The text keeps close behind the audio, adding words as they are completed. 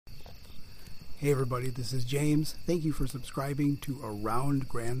Hey everybody, this is James. Thank you for subscribing to Around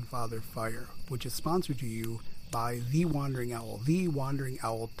Grandfather Fire, which is sponsored to you by The Wandering Owl,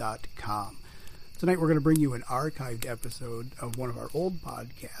 thewanderingowl.com. Tonight we're going to bring you an archived episode of one of our old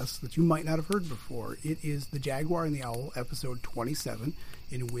podcasts that you might not have heard before. It is The Jaguar and the Owl, episode 27,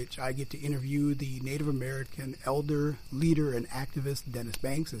 in which I get to interview the Native American elder, leader, and activist Dennis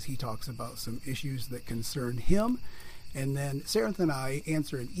Banks as he talks about some issues that concern him. And then Sarenth and I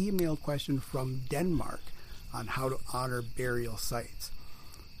answer an email question from Denmark on how to honor burial sites.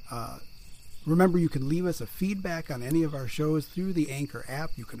 Remember, you can leave us a feedback on any of our shows through the Anchor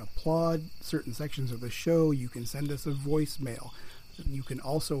app. You can applaud certain sections of the show. You can send us a voicemail. You can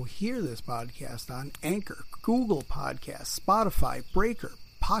also hear this podcast on Anchor, Google Podcasts, Spotify, Breaker,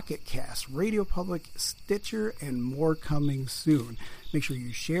 Pocket Cast, Radio Public, Stitcher, and more coming soon. Make sure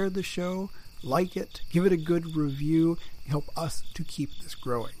you share the show, like it, give it a good review, help us to keep this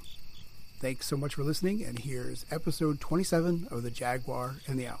growing. Thanks so much for listening, and here's episode 27 of The Jaguar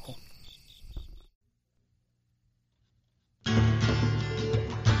and the Owl.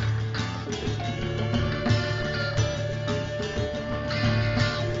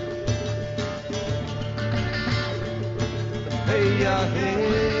 Hey, hey.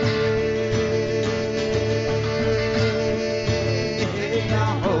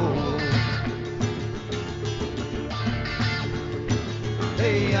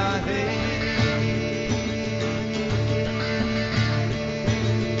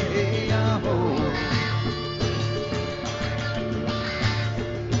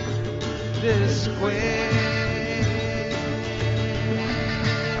 This square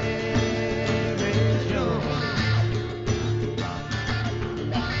is yours.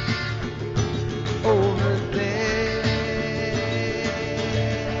 Over there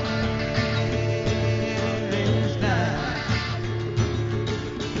is night.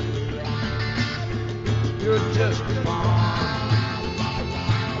 You're just a pawn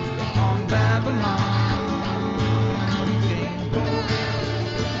on Babylon.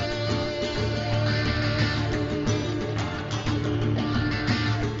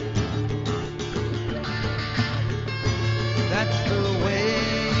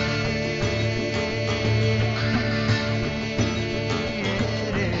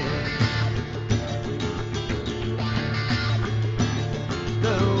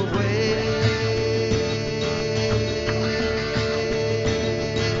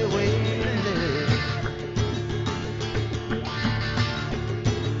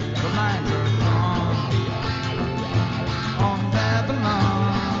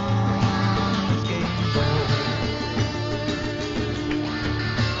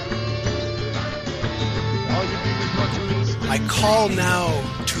 Call now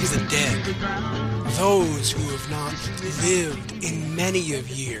to the dead, those who have not lived in many of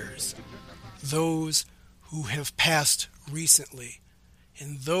years, those who have passed recently,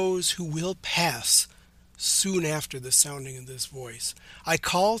 and those who will pass soon after the sounding of this voice. I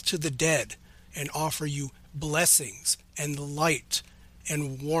call to the dead and offer you blessings and light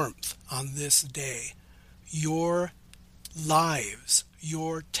and warmth on this day. Your lives,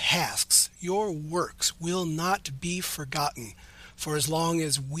 your tasks, your works will not be forgotten. For as long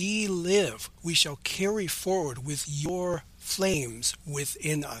as we live, we shall carry forward with your flames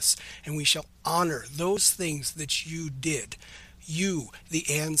within us, and we shall honor those things that you did, you, the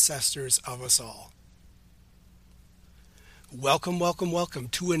ancestors of us all. Welcome, welcome, welcome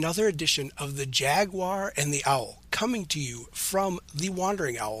to another edition of The Jaguar and the Owl, coming to you from The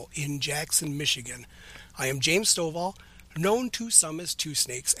Wandering Owl in Jackson, Michigan. I am James Stovall, known to some as Two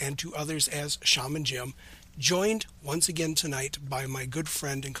Snakes and to others as Shaman Jim, joined once again tonight by my good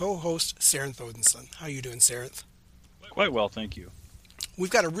friend and co-host, Sarenth Odinson. How are you doing, Sarenth? Quite well, thank you. We've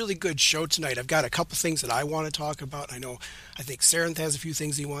got a really good show tonight. I've got a couple things that I want to talk about. I think Sarenth has a few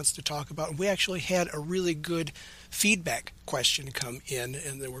things he wants to talk about. We actually had a really good feedback question come in,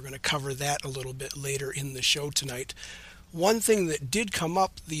 and then we're going to cover that a little bit later in the show tonight. One thing that did come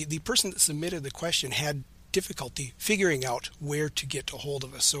up, the person that submitted the question had difficulty figuring out where to get a hold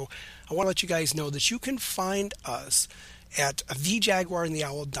of us. So I want to let you guys know that you can find us at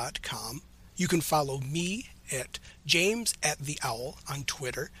thejaguarandtheowl.com. You can follow me at James@theowl on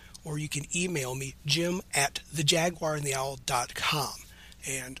Twitter, or you can email me, Jim@thejaguarandtheowl.com.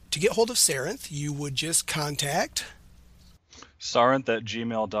 And to get hold of Sarenth, you would just contact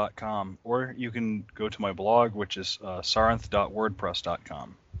Sarenth@gmail.com, or you can go to my blog, which is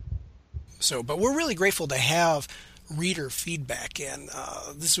sarenth.wordpress.com. But we're really grateful to have reader feedback, and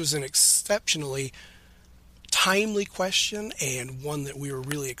this was an exceptionally timely question and one that we were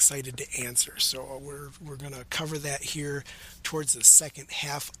really excited to answer. So we're going to cover that here towards the second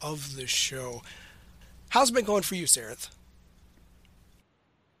half of the show. How's it been going for you, Sarenth?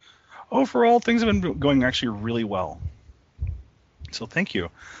 Overall, things have been going actually really well. So thank you.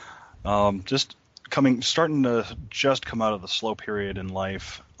 Starting to just come out of the slow period in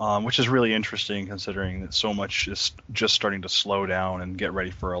life, which is really interesting considering that so much is just starting to slow down and get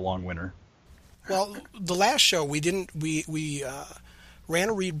ready for a long winter. Well, the last show we ran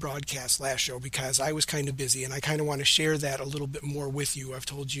a read broadcast last show because I was kind of busy, and I kind of want to share that a little bit more with you. I've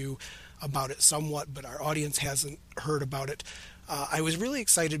told you about it somewhat, but our audience hasn't heard about it. I was really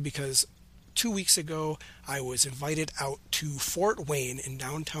excited because 2 weeks ago I was invited out to Fort Wayne in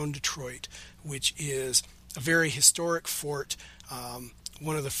downtown Detroit, which is a very historic fort.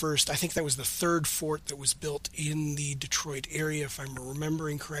 One of the first, I think that was the third fort that was built in the Detroit area, if I'm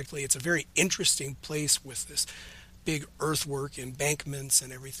remembering correctly. It's a very interesting place with this big earthwork, embankments,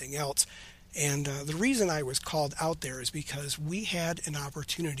 and everything else. And the reason I was called out there is because we had an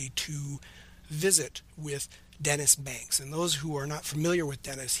opportunity to visit with Dennis Banks. And those who are not familiar with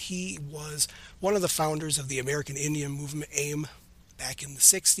Dennis, he was one of the founders of the American Indian Movement, AIM, back in the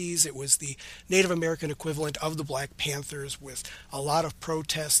 60s. It was the Native American equivalent of the Black Panthers, with a lot of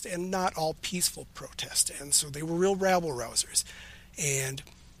protest and not all peaceful protest. And so they were real rabble-rousers. And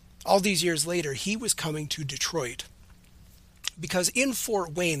all these years later, he was coming to Detroit because in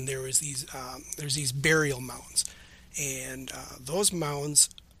Fort Wayne there's these burial mounds. And those mounds,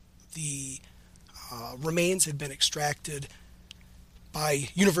 the remains had been extracted by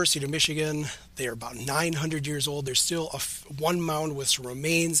University of Michigan. They are about 900 years old. There's still one mound with some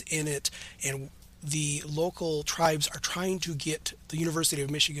remains in it, and the local tribes are trying to get the University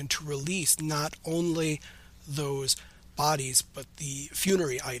of Michigan to release not only those bodies but the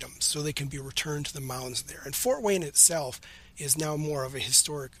funerary items so they can be returned to the mounds there. And Fort Wayne itself is now more of a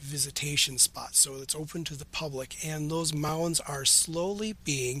historic visitation spot, so it's open to the public, and those mounds are slowly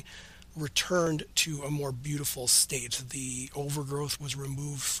being returned to a more beautiful state. The overgrowth was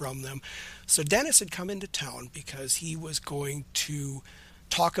removed from them. So Dennis had come into town because he was going to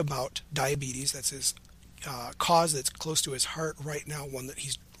talk about diabetes. That's his cause that's close to his heart right now, one that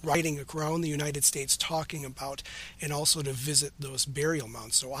he's riding around the United States talking about, and also to visit those burial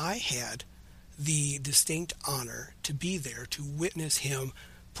mounds. So I had the distinct honor to be there to witness him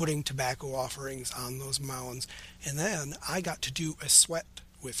putting tobacco offerings on those mounds. And then I got to do a sweat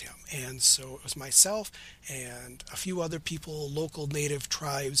with him. And so it was myself and a few other people, local native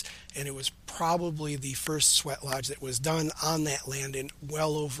tribes, and it was probably the first sweat lodge that was done on that land in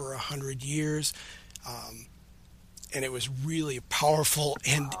well over 100 years. And it was really powerful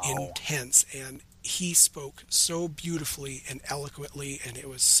and intense. And he spoke so beautifully and eloquently, and it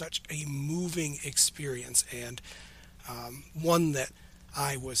was such a moving experience, and one that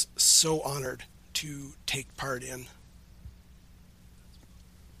I was so honored to take part in.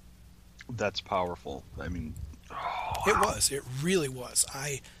 That's powerful. I mean, It really was.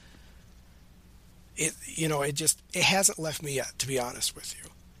 It hasn't left me yet, to be honest with you.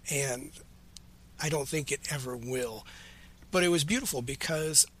 And I don't think it ever will. But it was beautiful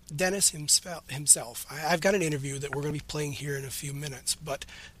because Dennis himself, I've got an interview that we're going to be playing here in a few minutes, but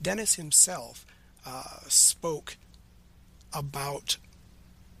Dennis himself spoke about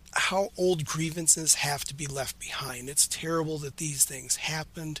how old grievances have to be left behind. It's terrible that these things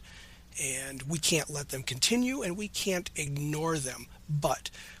happened, and we can't let them continue, and we can't ignore them, but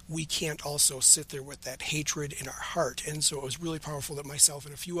we can't also sit there with that hatred in our heart. And so it was really powerful that myself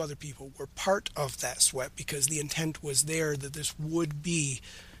and a few other people were part of that sweat, because the intent was there that this would be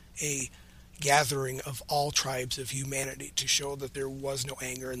a gathering of all tribes of humanity to show that there was no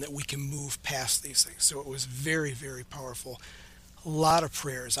anger and that we can move past these things. So it was very, very powerful. A lot of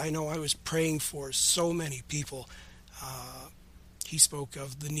prayers. I know I was praying for so many people. He spoke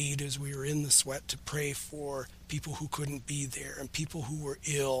of the need as we were in the sweat to pray for people who couldn't be there, and people who were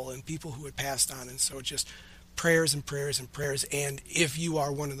ill, and people who had passed on. And so just prayers and prayers and prayers. And if you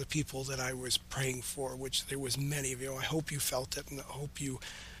are one of the people that I was praying for, which there was many of you, I hope you felt it, and I hope you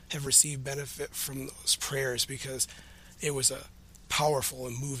have received benefit from those prayers, because it was a powerful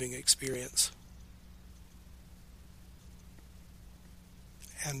and moving experience.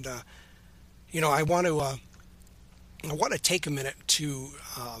 And I want to take a minute to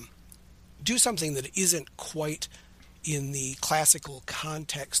do something that isn't quite in the classical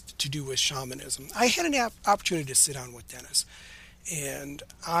context to do with shamanism. I had an opportunity to sit down with Dennis, and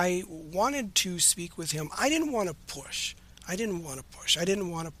I wanted to speak with him. I didn't want to push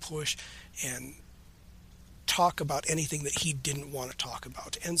and talk about anything that he didn't want to talk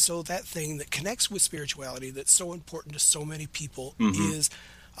about. And so that thing that connects with spirituality that's so important to so many people is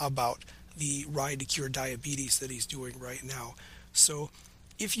about the Ride to Cure Diabetes that he's doing right now. So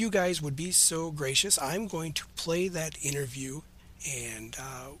if you guys would be so gracious, I'm going to play that interview and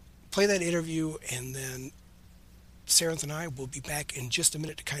then Sarah and I will be back in just a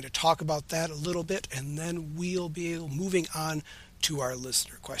minute to kind of talk about that a little bit, and then we'll be moving on to our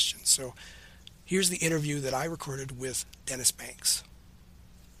listener questions. So here's the interview that I recorded with Dennis Banks.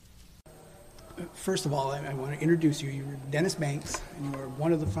 First of all, I want to introduce you. You're Dennis Banks, and you are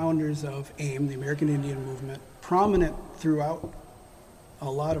one of the founders of AIM, the American Indian Movement, prominent throughout a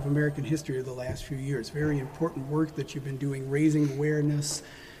lot of American history of the last few years. Very important work that you've been doing, raising awareness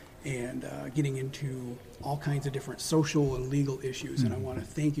and getting into all kinds of different social and legal issues. And I want to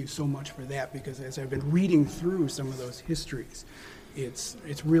thank you so much for that, because as I've been reading through some of those histories, it's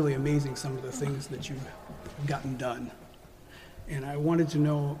really amazing some of the things that you've gotten done. And I wanted to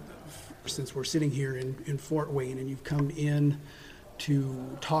know, since we're sitting here in Fort Wayne and you've come in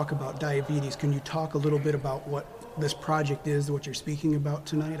to talk about diabetes, can you talk a little bit about what this project is, what you're speaking about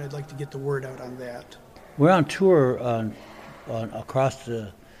tonight? I'd like to get the word out on that. We're on tour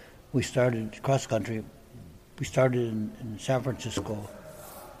we started across the country. We started in San Francisco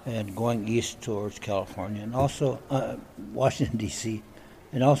and going east towards California, and also Washington, D.C.,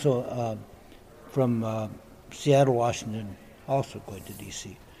 and also from Seattle, Washington, also going to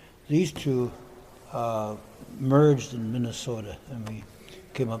D.C. These two merged in Minnesota, and we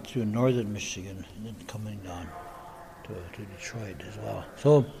came up through northern Michigan and then coming down to Detroit as well.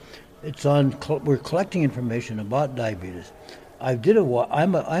 So it's we're collecting information about diabetes. I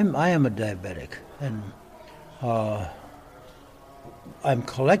am a diabetic, and I'm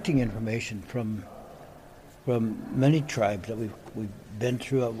collecting information from many tribes that we've been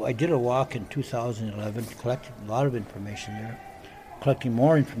through. I did a walk in 2011, collected a lot of information there. Collecting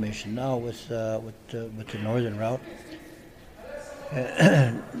more information now with the northern route,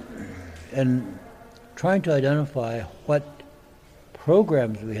 and trying to identify what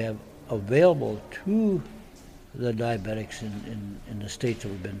programs we have available to the diabetics in the states that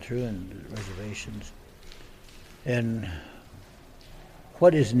we've been through and the reservations, and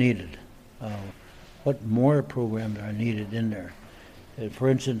what is needed, what more programs are needed in there. For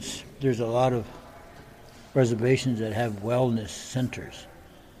instance, there's a lot of reservations that have wellness centers,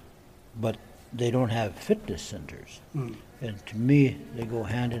 but they don't have fitness centers. And to me, they go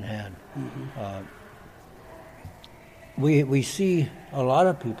hand in hand. We see a lot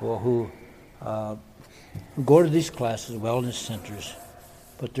of people who go to these classes, wellness centers,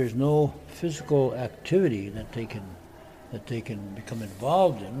 but there's no physical activity that they can become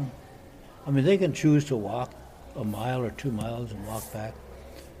involved in. I mean, they can choose to walk a mile or 2 miles and walk back,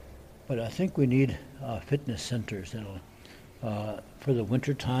 but I think we need fitness centers that'll for the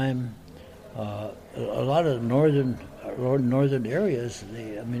winter time. A lot of northern areas,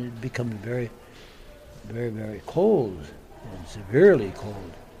 it becomes very, very, very cold and severely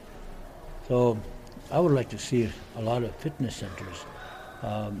cold. So I would like to see a lot of fitness centers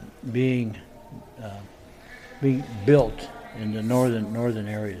being built in the northern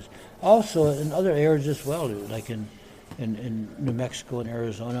areas. Also in other areas as well, like in New Mexico and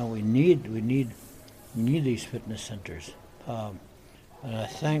Arizona, we need these fitness centers. And I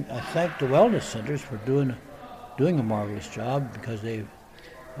thank the wellness centers for doing a marvelous job, because they're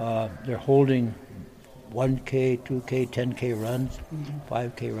holding 1K, 2K, 10K runs,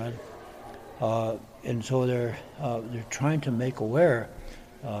 5K runs, and so they're trying to make aware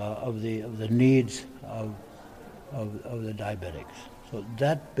of the needs of the diabetics. So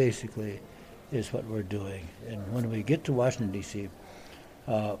that basically is what we're doing. And when we get to Washington, D.C.,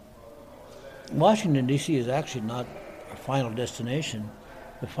 Washington, D.C. is actually not our final destination.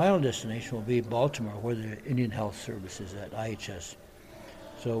 The final destination will be Baltimore, where the Indian Health Service is at, IHS.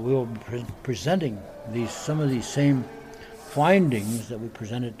 So we will be presenting some of these same findings that we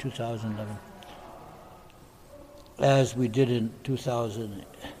presented in 2011 as we did in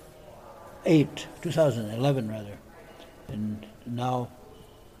 2011 rather. And now,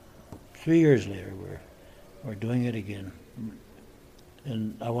 3 years later, we're doing it again.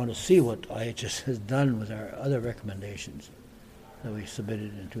 And I want to see what IHS has done with our other recommendations that we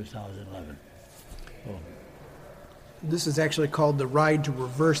submitted in 2011. So, this is actually called the Ride to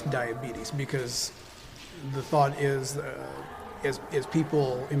Reverse Diabetes, because the thought is as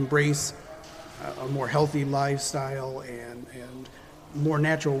people embrace a more healthy lifestyle and more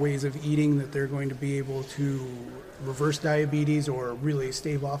natural ways of eating, that they're going to be able to reverse diabetes or really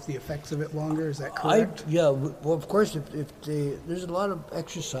stave off the effects of it longer. Is that correct? Well, of course, if there's a lot of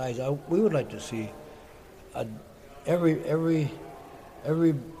exercise. We would like to see every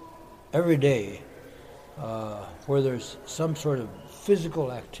day where there's some sort of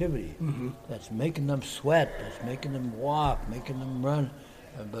physical activity that's making them sweat, that's making them walk, making them run,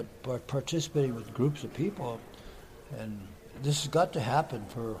 but participating with groups of people. And this has got to happen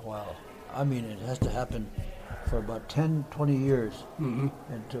for a while. I mean, it has to happen for about 10, 20 years. And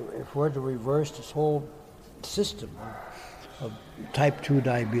if we're to reverse this whole system of type 2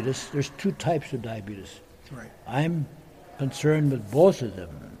 diabetes, there's two types of diabetes. Right. I'm concerned with both of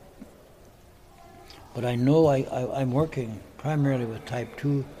them. But I know I'm working primarily with type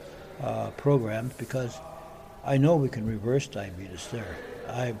 2 programs because I know we can reverse diabetes there.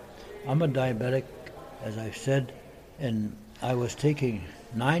 I'm a diabetic, as I've said, and I was taking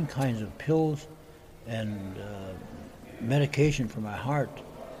 9 kinds of pills and medication for my heart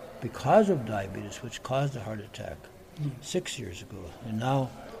because of diabetes, which caused a heart attack 6 years ago. And now,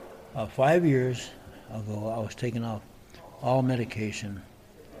 5 years ago, I was taking off all medication,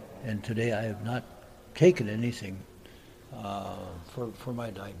 and today I have not taken anything for my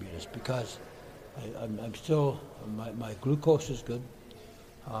diabetes because I'm still, my glucose is good.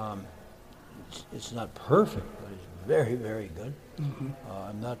 It's not perfect, but it's very, very good.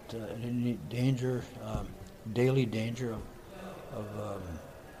 I'm not in any danger, daily danger of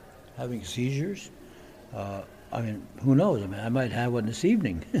having seizures. I mean, who knows? I mean, I might have one this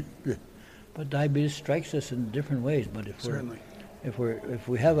evening. But diabetes strikes us in different ways. But if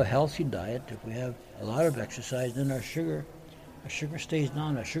we have a healthy diet, if we have a lot of exercise, then our sugar stays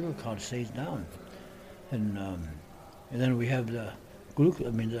down, our sugar count stays down, and then we have the glucose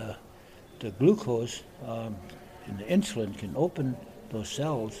and the insulin can open those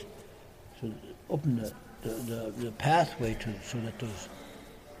cells, so open the pathway so that those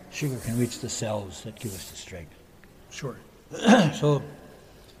sugar can reach the cells that give us the strength. Sure. So,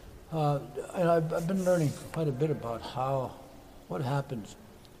 and I've been learning quite a bit about what happens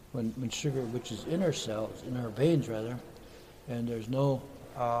when sugar, which is in our cells, in our veins rather, and there's no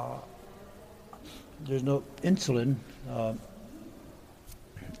insulin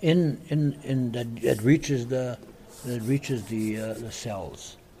in that reaches the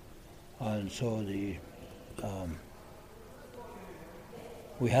cells, and so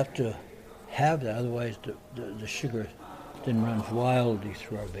we have to have that, otherwise the sugar then runs wildly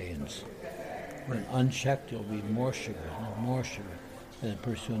through our veins. When unchecked, there'll be more sugar, and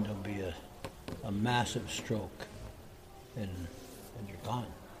pretty soon there'll be a massive stroke, and you're gone.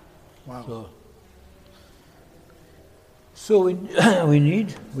 Wow. So we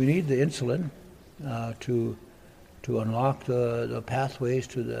need the insulin to unlock the pathways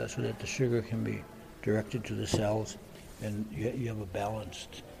so that the sugar can be directed to the cells, and you have a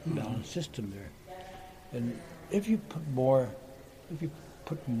balanced system there. And if you put more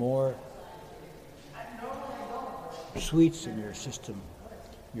sweets in your system,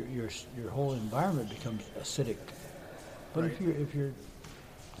 your whole environment becomes acidic. But if you're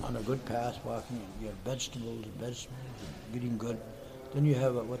on a good path, walking, you have vegetables and eating good, then you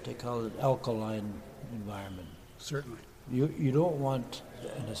have what they call an alkaline environment. Certainly. You don't want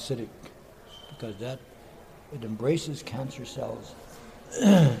an acidic, because it embraces cancer cells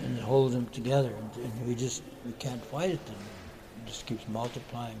and it holds them together, and we can't fight it, and it just keeps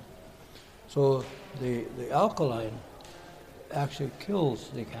multiplying. So the alkaline actually kills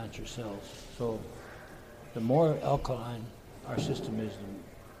the cancer cells. So the more alkaline our system is,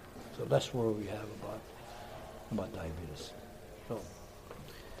 the less worry we have about diabetes. So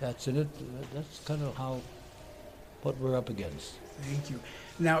that's in it. That's kind of what we're up against. Thank you.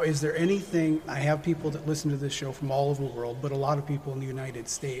 Now, is there anything, I have people that listen to this show from all over the world, but a lot of people in the United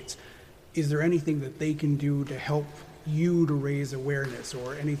States. Is there anything that they can do to help you to raise awareness,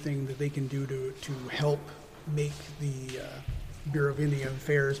 or anything that they can do to help make the Bureau of Indian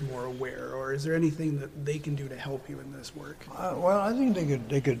Affairs more aware, or is there anything that they can do to help you in this work? Well, I think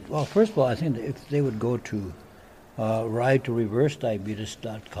they could. Well, first of all, I think that if they would go to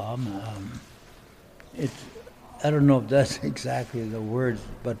ridetoreversediabetes.com, I don't know if that's exactly the words,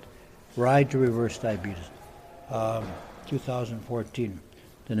 but Ride to Reverse Diabetes, 2014.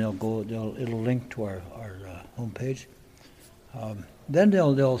 Then it'll link to our homepage. Then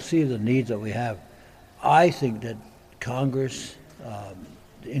they'll see the needs that we have. I think that Congress,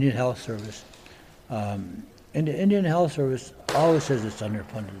 the Indian Health Service, and the Indian Health Service always says it's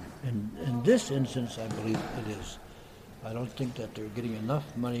underfunded. In this instance, I believe it is. I don't think that they're getting enough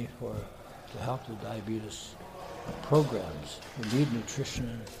money to help the diabetes programs. We need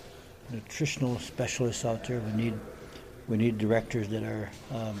nutritional specialists out there. We need directors that are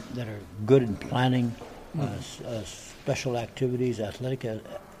good in planning special activities, athletic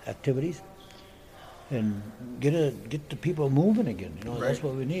activities. and get the people moving again. That's Right.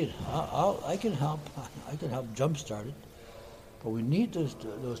 what we need. I can help. I can help jumpstart it. But we need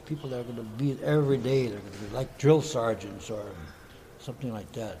those people that are going to be every day. They're going to be like drill sergeants or something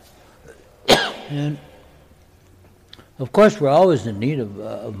like that. And of course, we're always in need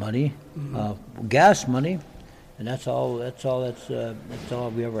of money, gas money, and that's all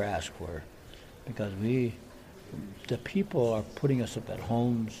we ever ask for, because the people are putting us up at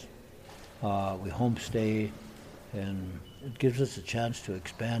homes. We homestay, and it gives us a chance to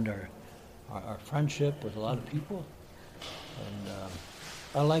expand our friendship with a lot of people, and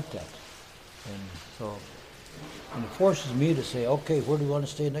I like that. And so, and it forces me to say, okay, where do we want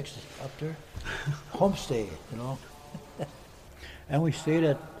to stay next up there? Homestay, And we stayed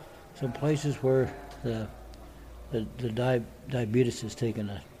at some places where the diabetes has taken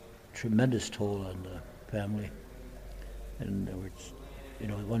a tremendous toll on the family, and there was,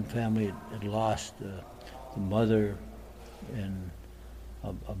 one family had lost the mother and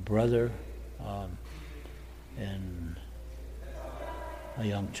a brother and a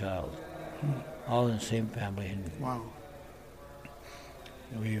young child, all in the same family. And Wow.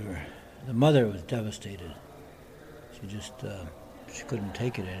 the mother was devastated. She just she couldn't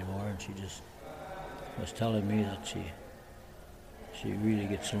take it anymore, and she just was telling me that she really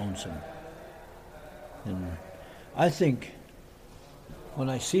gets lonesome. And I think when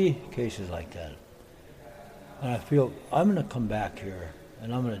I see cases like that, and I feel I'm going to come back here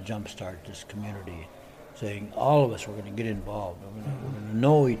and I'm going to jumpstart this community, saying all of us are going to get involved. We're going to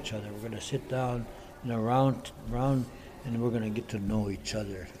know each other. We're going to sit down in a round, and we're going to get to know each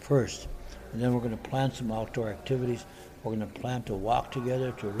other first. And then we're going to plan some outdoor activities. We're going to plan to walk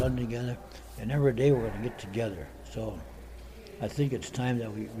together, to run together, and every day we're going to get together. So I think it's time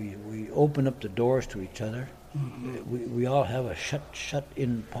that we open up the doors to each other. We all have a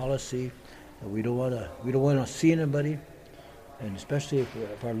shut-in policy. We don't want to see anybody, and especially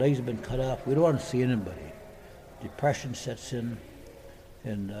if our legs have been cut off, we don't want to see anybody. Depression sets in,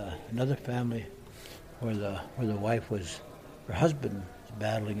 and another family where the wife her husband was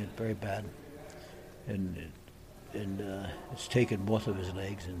battling it very bad, and it's taken both of his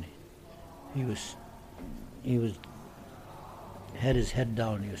legs, and he was had his head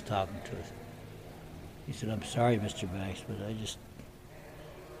down. He was talking to us. He said, "I'm sorry, Mr. Banks, but I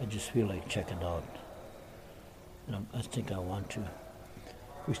just feel like checking out. And I think I want to."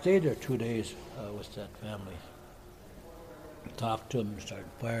 We stayed there 2 days with that family. Talked to them, started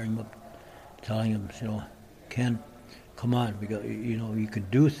firing them up, telling them, Ken, come on, we got, you can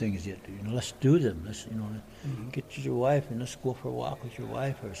do things yet. Let's do them. Let's, get your wife and let's go for a walk with your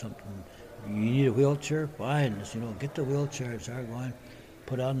wife or something. You need a wheelchair, fine. Let's, get the wheelchair and start going.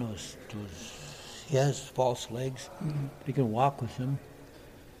 Put on those. He has false legs. You can walk with him.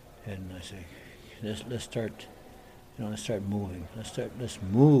 And I say, let's start. Let's start moving. Let's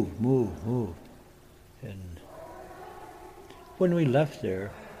move. And when we left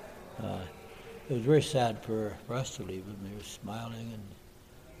there, it was very sad for us to leave him. He was smiling and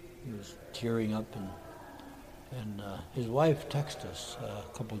he was tearing up, and his wife texted us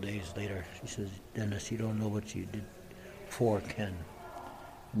a couple of days later. She says, "Dennis, you don't know what you did for Ken."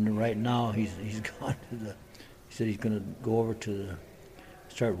 And right now he's gone to he said he's going to go over to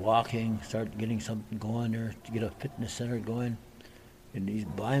start walking, start getting something going there, to get a fitness center going. And he's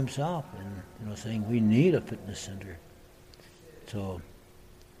by himself and, saying we need a fitness center. So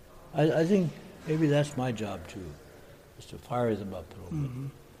I think maybe that's my job too, is to fire them up a little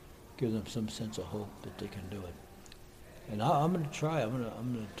bit, give them some sense of hope that they can do it. And I'm going to try. I'm going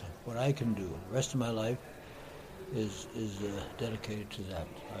to what I can do. The rest of my life is dedicated to that.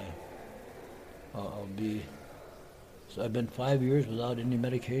 I'll be. So I've been 5 years without any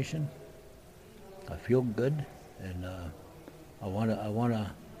medication. I feel good, and I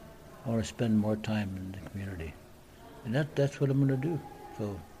wanna spend more time in the community, and that's what I'm going to do.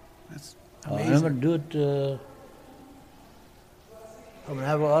 So That's and amazing. I'm going to do it. I'm going to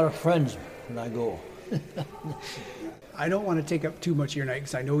have a lot of friends when I go. I don't want to take up too much of your night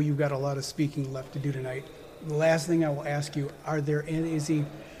because I know you've got a lot of speaking left to do tonight. The last thing I will ask you, I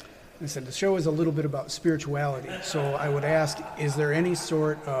said the show is a little bit about spirituality, so I would ask, is there any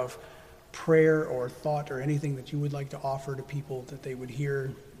sort of prayer or thought or anything that you would like to offer to people that they would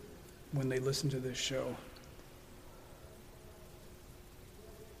hear when they listen to this show?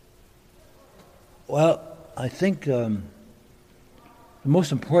 Well, I think the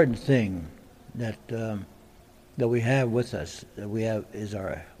most important thing that we have with us, that we have, is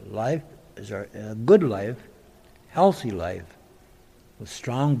our life, a good life, healthy life, with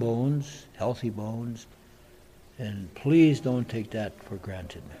strong bones, healthy bones, and please don't take that for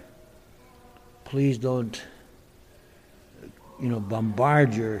granted. please don't,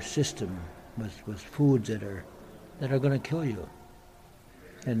 bombard your system with foods that are going to kill you.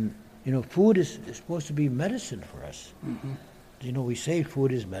 And food is supposed to be medicine for us. Mm-hmm. We say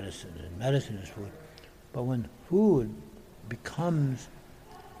food is medicine and medicine is food, but when food becomes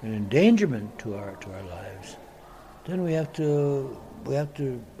an endangerment to our lives, then we have to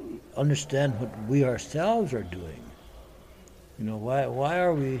understand what we ourselves are doing. Why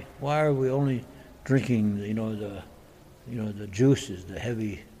are we only drinking the juices, the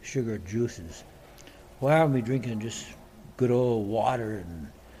heavy sugar juices? Why aren't we drinking just good old water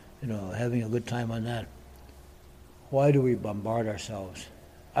and having a good time on that? Why do we bombard ourselves?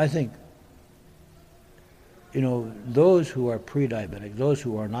 I think those who are pre-diabetic, those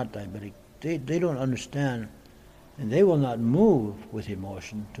who are not diabetic, they don't understand, and they will not move with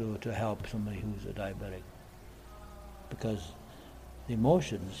emotion to help somebody who's a diabetic, because the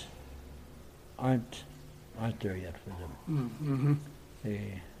emotions aren't there yet for them.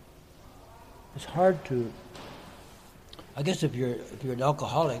 Mm-hmm. It's hard to. I guess if you're an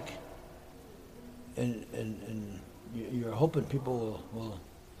alcoholic, and you're hoping people will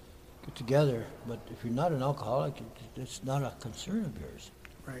get together, but if you're not an alcoholic, it's not a concern of yours.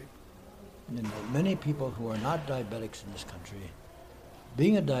 Right. And many people who are not diabetics in this country,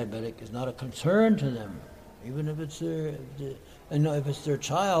 being a diabetic is not a concern to them, even if it's if it's their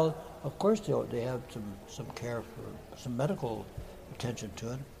child. Of course, they have some care for some medical attention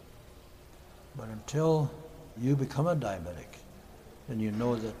to it. But until you become a diabetic, then you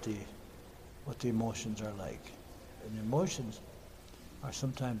know that what the emotions are like, and the emotions are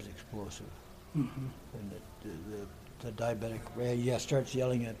sometimes explosive. Mm-hmm. And the diabetic starts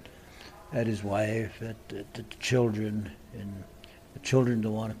yelling at his wife, at the children, and the children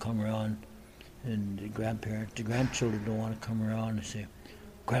don't want to come around, and the grandchildren don't want to come around and say,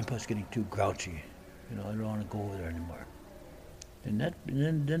 "Grandpa's getting too grouchy, I don't want to go over there anymore." And then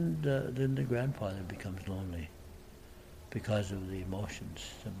the grandfather becomes lonely because of the emotions,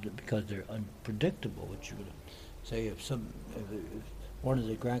 because they're unpredictable. What you're gonna say if one of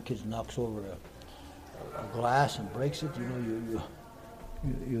the grandkids knocks over a glass and breaks it, you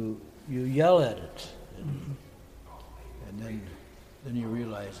yell at it, and then you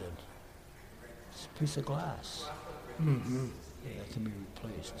realize that it's a piece of glass that can be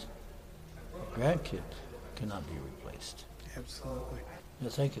replaced. A grandkid cannot be replaced. Absolutely. No,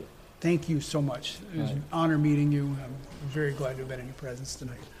 thank you. Thank you so much. It was an honor meeting you. I'm very glad to have been in your presence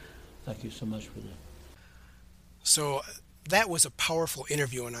tonight. Thank you so much for that. So that was a powerful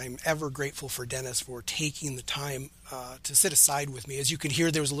interview, and I'm ever grateful for Dennis for taking the time to sit aside with me. As you can hear,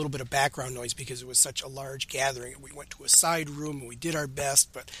 there was a little bit of background noise because it was such a large gathering. We went to a side room and we did our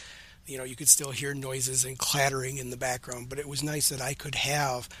best, but you could still hear noises and clattering in the background. But it was nice that I could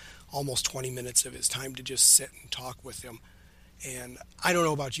have almost 20 minutes of his time to just sit and talk with him. And I don't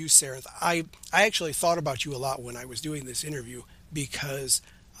know about you, Sarah. I actually thought about you a lot when I was doing this interview, because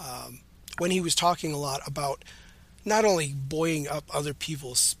when he was talking a lot about not only buoying up other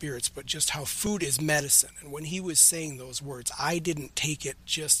people's spirits, but just how food is medicine. And when he was saying those words, I didn't take it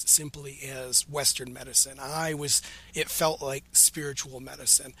just simply as Western medicine. It felt like spiritual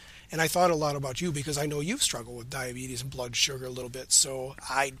medicine. And I thought a lot about you because I know you've struggled with diabetes and blood sugar a little bit. So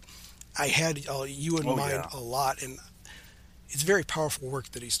I had you in mind a lot, and it's very powerful work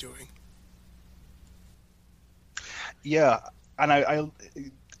that he's doing. Yeah, and I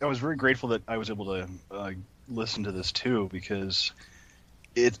was very grateful that I was able to listen to this too, because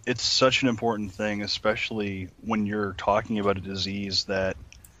it's such an important thing, especially when you're talking about a disease that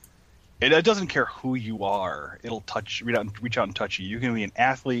it doesn't care who you are. It'll reach out and touch you. You can be an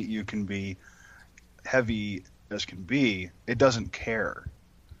athlete, you can be heavy as can be. It doesn't care.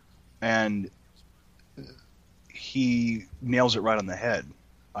 And he nails it right on the head,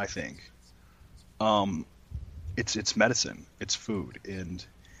 I think. It's medicine. It's food. And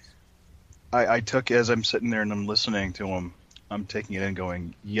I took, as I'm sitting there and I'm listening to him, I'm taking it in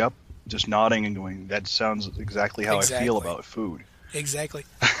going, yep, just nodding and going, that sounds exactly how I feel about food. Exactly.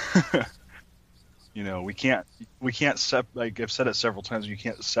 We can't like I've said it several times, you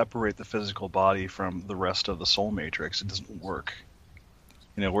can't separate the physical body from the rest of the soul matrix. It doesn't work.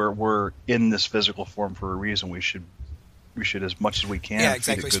 We're in this physical form for a reason. We should as much as we can. Yeah,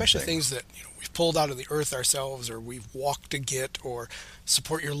 exactly. Especially things that we've pulled out of the earth ourselves, or we've walked to get, or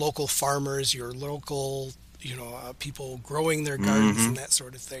support your local farmers, your local people growing their gardens and that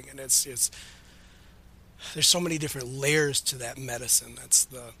sort of thing. And it's there's so many different layers to that medicine. It's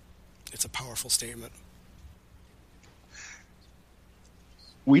a powerful statement.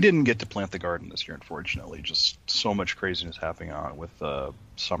 We didn't get to plant the garden this year, unfortunately. Just so much craziness happening on with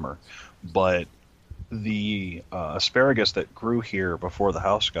summer. But the asparagus that grew here before the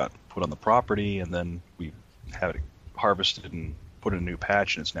house got put on the property, and then we had it harvested and put in a new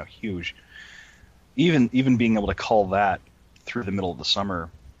patch, and it's now huge. Even being able to cull that through the middle of the summer,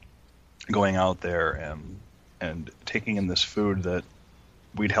 going out there and taking in this food that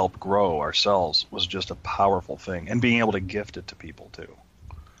we'd helped grow ourselves was just a powerful thing, and being able to gift it to people too.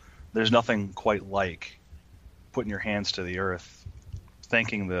 There's nothing quite like putting your hands to the earth,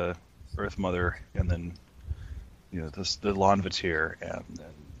 thanking the Earth Mother, and then the Lonvatier,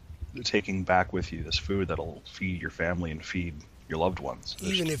 and taking back with you this food that'll feed your family and feed your loved ones.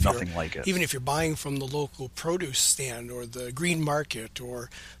 There's nothing like it. Even if you're buying from the local produce stand or the green market or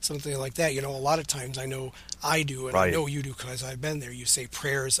something like that, a lot of times I know I do, and I know you do because I've been there. You say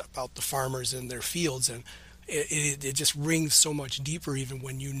prayers about the farmers in their fields, and it just rings so much deeper even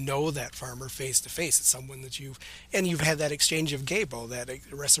when you know that farmer face to face. It's someone that you've had that exchange of gabo, that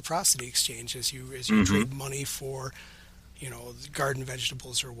reciprocity exchange as you trade money for, garden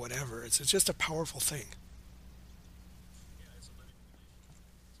vegetables or whatever. It's just a powerful thing.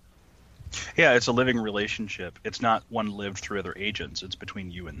 Yeah, it's a living relationship. It's not one lived through other agents. It's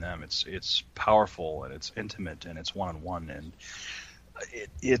between you and them. It's powerful, and it's intimate, and it's one-on-one, and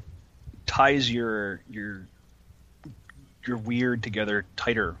it ties your weird together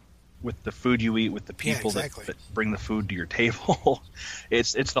tighter with the food you eat, with the people that bring the food to your table.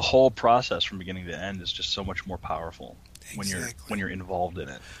 It's the whole process from beginning to end is just so much more powerful when you're involved in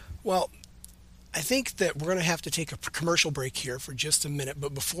it. Well, I think that we're going to have to take a commercial break here for just a minute.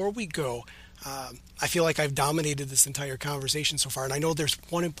 But before we go, I feel like I've dominated this entire conversation so far. And I know there's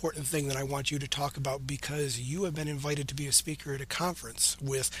one important thing that I want you to talk about, because you have been invited to be a speaker at a conference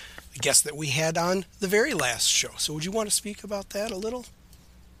with the guest that we had on the very last show. So would you want to speak about that a little?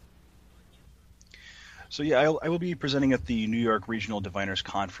 So yeah, I will be presenting at the New York Regional Diviners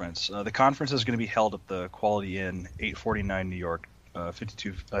Conference. The conference is going to be held at the Quality Inn, 849 New York.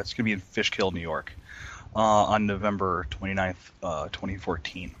 52. It's going to be in Fishkill, New York, on November 29th,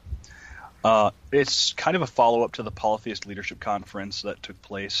 2014. It's kind of a follow-up to the Polytheist Leadership Conference that took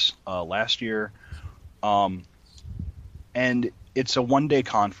place last year, and it's a one-day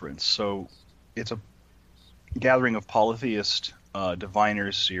conference. So it's a gathering of polytheist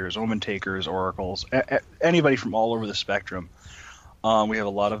diviners, seers, omen takers, oracles, anybody from all over the spectrum. We have a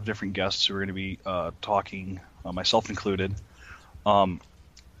lot of different guests who are going to be talking, myself included. I'm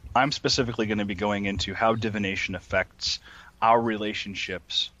specifically going to be going into how divination affects our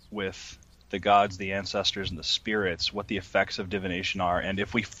relationships with the gods, the ancestors, and the spirits, what the effects of divination are, and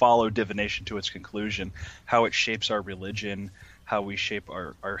if we follow divination to its conclusion, how it shapes our religion, how we shape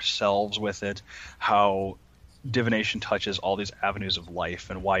ourselves with it, how divination touches all these avenues of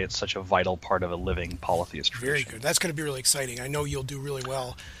life, and why it's such a vital part of a living polytheist tradition. Very good. That's going to be really exciting. I know you'll do really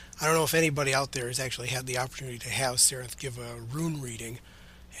well. I don't know if anybody out there has actually had the opportunity to have Sarenth give a rune reading.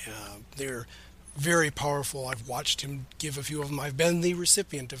 They're very powerful. I've watched him give a few of them. I've been the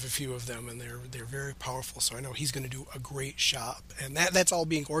recipient of a few of them, and they're very powerful. So I know he's going to do a great job. And that's all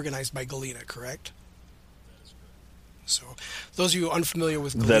being organized by Galena, correct? So those of you unfamiliar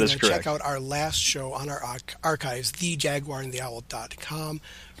with Galena, check out our last show on our archives, thejaguarandtheowl.com.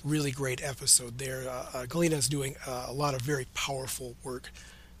 Really great episode there. Galena is doing a lot of very powerful work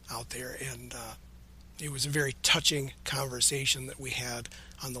out there, and it was a very touching conversation that we had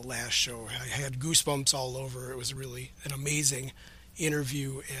on the last show. I had goosebumps all over. It was really an amazing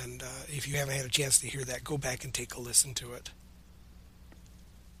interview, and if you haven't had a chance to hear that, go back and take a listen to it.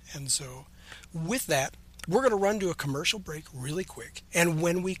 And so with that, we're going to run to a commercial break really quick, and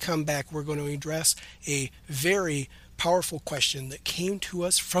when we come back, we're going to address a very powerful question that came to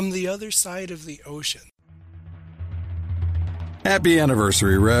us from the other side of the ocean. Happy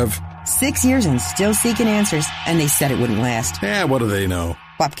anniversary, Rev. 6 years and still seeking answers, and they said it wouldn't last. Yeah, what do they know?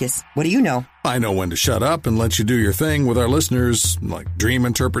 Bupkis, what do you know? I know when to shut up and let you do your thing with our listeners, like dream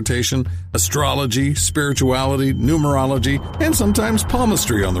interpretation, astrology, spirituality, numerology, and sometimes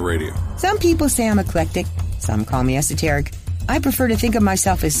palmistry on the radio. Some people say I'm eclectic. Some call me esoteric. I prefer to think of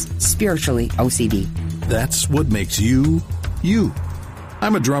myself as spiritually OCD. That's what makes you, you.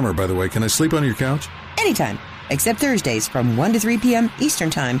 I'm a drummer, by the way. Can I sleep on your couch? Anytime, except Thursdays from 1 to 3 p.m. Eastern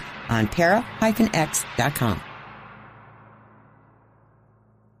Time on para-x.com.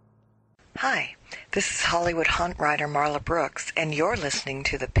 Hi, this is Hollywood hunt writer Marla Brooks, and you're listening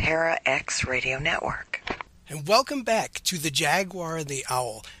to the Para-X Radio Network. And welcome back to the Jaguar and the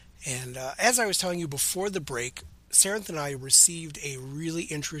Owl. And as I was telling you before the break, Sarenth and I received a really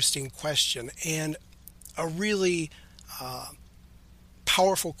interesting question, and a really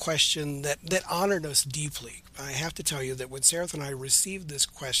powerful question that honored us deeply. I have to tell you that when Sarenth and I received this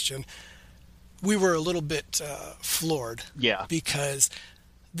question, we were a little bit floored. Yeah. Because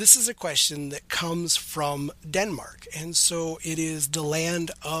this is a question that comes from Denmark. And so it is the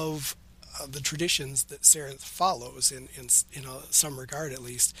land of the traditions that Sarenth follows in some regard, at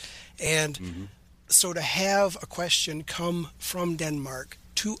least. And so to have a question come from Denmark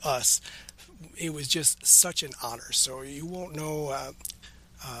to us, it was just such an honor. So you won't know,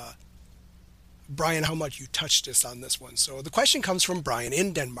 Brian, how much you touched us on this one. So the question comes from Brian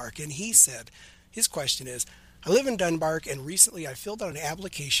in Denmark, and he said, his question is, I live in Denmark, and recently I filled out an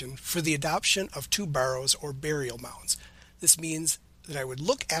application for the adoption of 2 barrows or burial mounds. This means that I would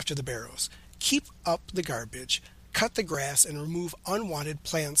look after the barrows, keep up the garbage, cut the grass, and remove unwanted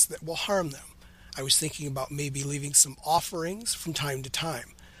plants that will harm them. I was thinking about maybe leaving some offerings from time to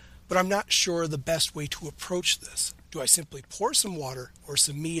time, but I'm not sure the best way to approach this. Do I simply pour some water or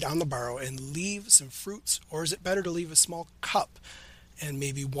some mead on the barrow and leave some fruits, or is it better to leave a small cup and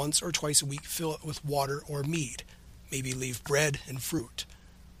maybe once or twice a week fill it with water or mead? Maybe leave bread and fruit.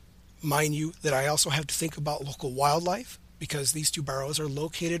 Mind you that I also have to think about local wildlife because these 2 barrows are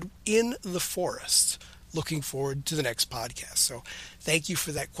located in the forest. Looking forward to the next podcast. So thank you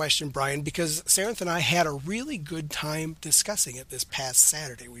for that question, Brian, because Sarenth and I had a really good time discussing it this past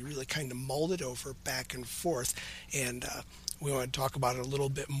Saturday. We really kind of mulled it over back and forth, and we want to talk about it a little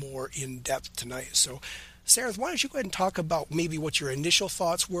bit more in depth tonight. So Sarenth, why don't you go ahead and talk about maybe what your initial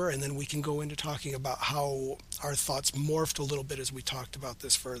thoughts were, and then we can go into talking about how our thoughts morphed a little bit as we talked about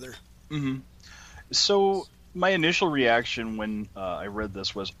this further. So my initial reaction when I read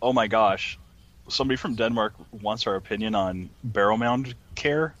this was, oh my gosh, somebody from Denmark wants our opinion on barrow mound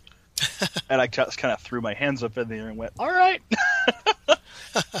care. And I just kind of threw my hands up in the air and went, all right.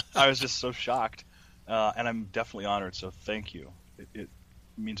 I was just so shocked. And I'm definitely honored, so thank you. It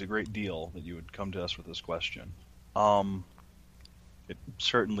means a great deal that you would come to us with this question. It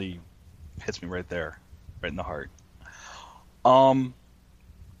certainly hits me right there, right in the heart.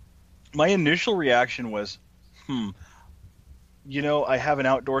 My initial reaction was, I have an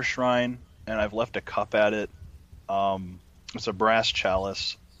outdoor shrine, and I've left a cup at it. It's a brass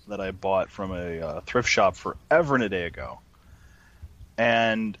chalice that I bought from a thrift shop forever and a day ago.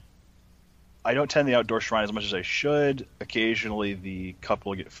 And I don't tend the outdoor shrine as much as I should. Occasionally the cup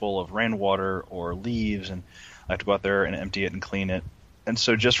will get full of rainwater or leaves, and I have to go out there and empty it and clean it. And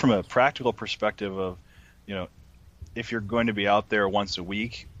so just from a practical perspective of, if you're going to be out there once a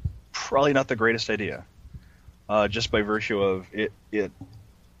week, probably not the greatest idea. Just by virtue of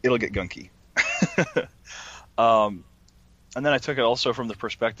it'll get gunky. And then I took it also from the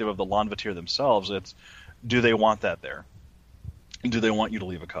perspective of the Landvatir themselves. It's, do they want that there? Do they want you to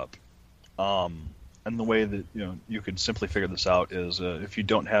leave a cup? And the way that you could simply figure this out is if you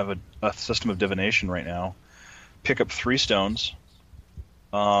don't have a system of divination right now, pick up 3 stones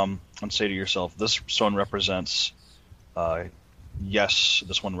and say to yourself, this stone represents yes,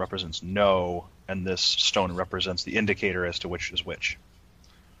 this one represents no, and this stone represents the indicator as to which is which.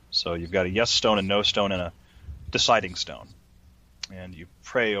 So you've got a yes stone, a no stone, and a deciding stone. And you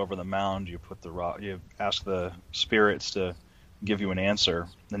pray over the mound, you put the rock, you ask the spirits to give you an answer.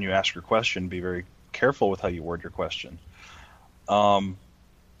 Then you ask your question. Be very careful with how you word your question. And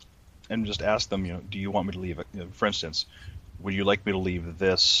just ask them, do you want me to leave it? For instance, would you like me to leave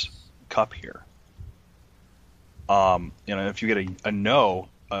this cup here? If you get a no,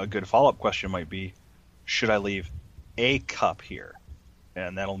 a good follow-up question might be, should I leave a cup here?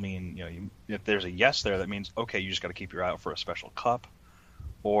 And that'll mean, if there's a yes there, that means, okay, you just got to keep your eye out for a special cup.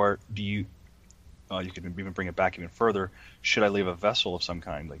 Or do you can even bring it back even further. Should I leave a vessel of some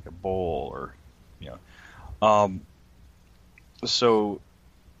kind, like a bowl or, so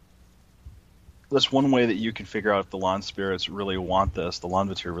that's one way that you can figure out if the Land spirits really want this, the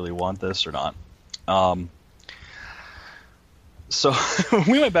Landvatir really want this or not. So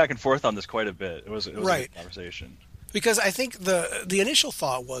we went back and forth on this quite a bit. It was right. A good conversation. Because I think the initial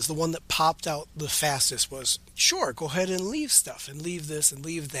thought was, the one that popped out the fastest was, sure, go ahead and leave stuff and leave this and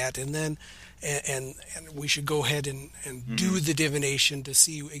leave that, and then and we should go ahead and do the divination to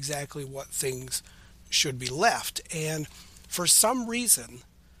see exactly what things should be left. And for some reason,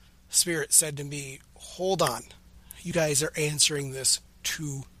 Spirit said to me, hold on, you guys are answering this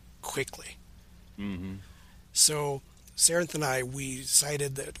too quickly. So Sarenth and I, we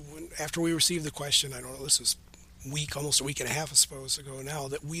decided that after we received the question, I don't know, this was almost a week and a half, I suppose, ago now,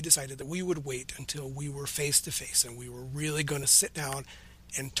 that we decided that we would wait until we were face to face and we were really going to sit down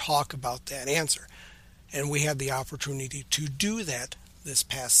and talk about that answer. And we had the opportunity to do that this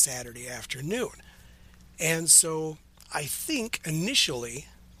past Saturday afternoon. And so I think initially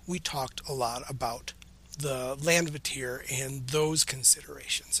we talked a lot about the Landvatir and those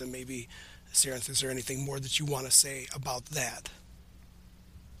considerations, and maybe Sarenth, is there anything more that you want to say about that?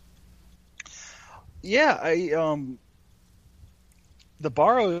 Yeah, the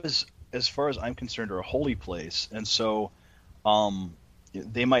Barrows, as far as I'm concerned, are a holy place, and so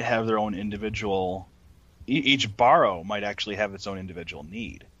they might have their own individual. Each Barrow might actually have its own individual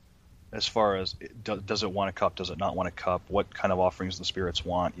need, as far as does it want a cup, does it not want a cup, what kind of offerings the spirits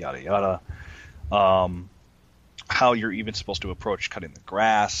want, yada yada. How you're even supposed to approach cutting the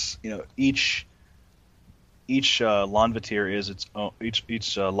grass. Each Landvatir is its own. Each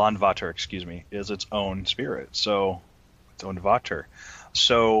Landvater, excuse me, is its own spirit. So its own Vater.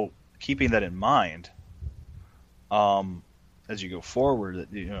 So keeping that in mind, as you go forward,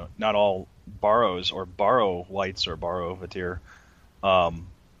 that not all Barrows or Barrow Whites or Barrow Vatir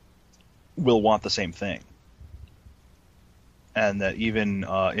will want the same thing, and that even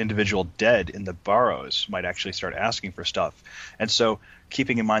individual dead in the Barrows might actually start asking for stuff. And so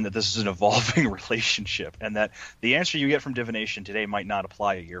keeping in mind that this is an evolving relationship, and that the answer you get from divination today might not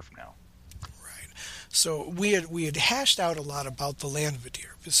apply a year from now. Right. So we had hashed out a lot about the Landvatir.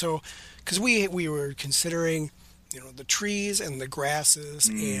 So because we were considering the trees and the grasses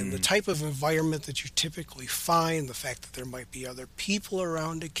and the type of environment that you typically find, the fact that there might be other people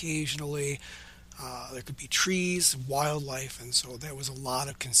around occasionally, there could be trees, wildlife, and so that was a lot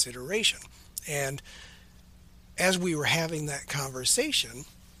of consideration. And as we were having that conversation,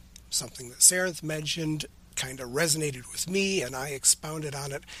 something that Sarenth mentioned kind of resonated with me, and I expounded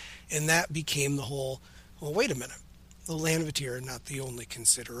on it, and that became the whole, well, wait a minute. The Landvatir are not the only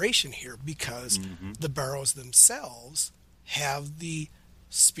consideration here, because the Barrows themselves have the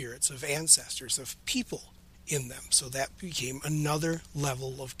spirits of ancestors, of people in them. So that became another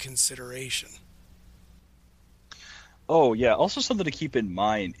level of consideration. Oh, yeah. Also something to keep in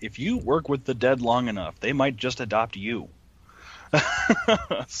mind, if you work with the dead long enough, they might just adopt you.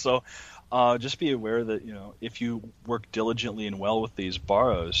 So just be aware that, if you work diligently and well with these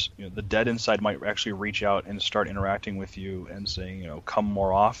Barrows, the dead inside might actually reach out and start interacting with you and saying, come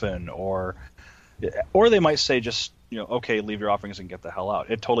more often, or they might say just, okay, leave your offerings and get the hell out.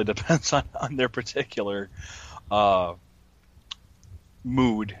 It totally depends on their particular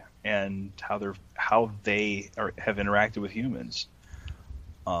mood and how they have interacted with humans.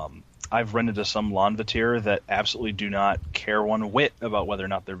 I've run into some Landvatir that absolutely do not care one whit about whether or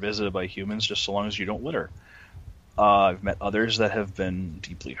not they're visited by humans, just so long as you don't litter. I've met others that have been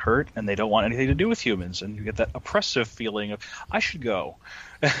deeply hurt, and they don't want anything to do with humans, and you get that oppressive feeling of, I should go,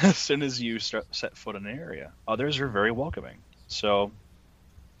 as soon as you set foot in an area. Others are very welcoming. So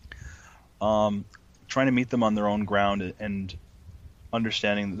trying to meet them on their own ground and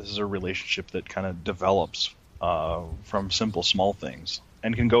understanding that this is a relationship that kind of develops from simple, small things,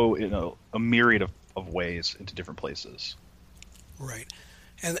 and can go in a myriad of ways into different places. Right.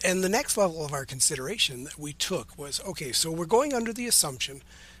 And the next level of our consideration that we took was, okay, so we're going under the assumption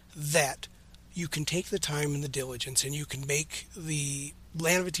that you can take the time and the diligence, and you can make the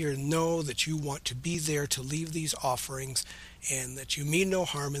Landvatir know that you want to be there to leave these offerings, and that you mean no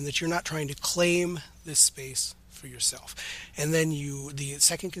harm, and that you're not trying to claim this space for yourself. And then the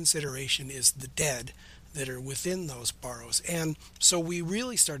second consideration is the dead that are within those Barrows. And so we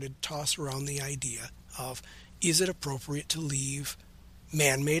really started to toss around the idea of, is it appropriate to leave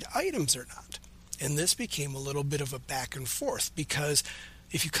man-made items or not? And this became a little bit of a back and forth, because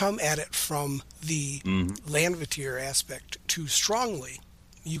if you come at it from the Landvatir aspect too strongly,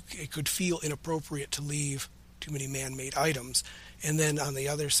 it could feel inappropriate to leave too many man-made items. And then on the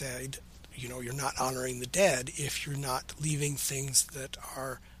other side, you're not honoring the dead if you're not leaving things that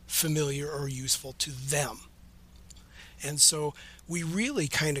are familiar or useful to them. And so we really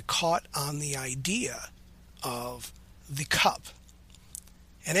kind of caught on the idea of the cup.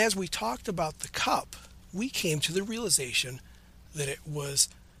 And as we talked about the cup, we came to the realization that it was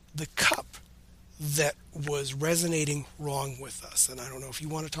the cup that was resonating wrong with us. And I don't know if you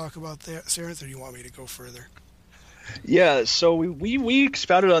want to talk about that, Sarenth, or do you want me to go further? Yeah, so we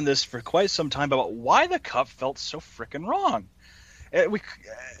expounded on this for quite some time about why the cup felt so frickin' wrong.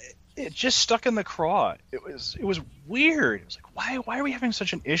 It just stuck in the craw. It was weird. It was like, why are we having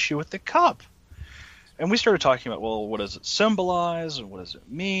such an issue with the cup? And we started talking about, well, what does it symbolize and what does it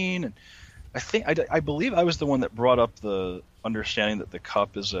mean? And I believe I was the one that brought up the understanding that the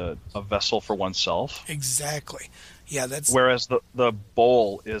cup is a vessel for oneself. Exactly. Yeah, whereas the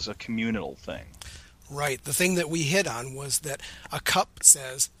bowl is a communal thing. Right. The thing that we hit on was that a cup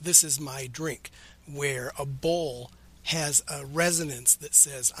says, this is my drink, where a bowl has a resonance that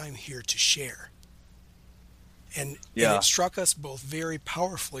says, I'm here to share. And Yeah. it struck us both very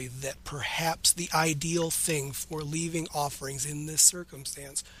powerfully that perhaps the ideal thing for leaving offerings in this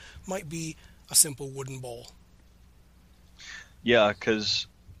circumstance might be a simple wooden bowl. Yeah, because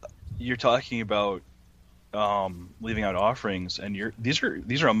you're talking about leaving out offerings, and these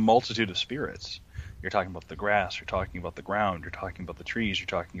are a multitude of spirits. You're talking about the grass, you're talking about the ground, you're talking about the trees, you're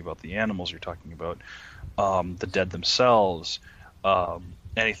talking about the animals, you're talking about the dead themselves,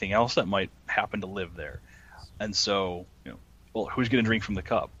 anything else that might happen to live there. And so, well, who's going to drink from the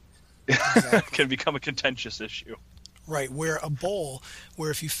cup? Exactly. Can become a contentious issue. Right, where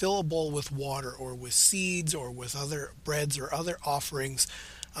if you fill a bowl with water or with seeds or with other breads or other offerings,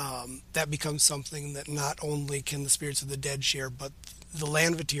 that becomes something that not only can the spirits of the dead share, but the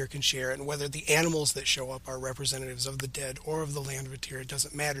Landvatir can share. And whether the animals that show up are representatives of the dead or of the Landvatir, it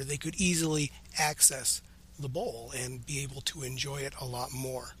doesn't matter. They could easily access the bowl and be able to enjoy it a lot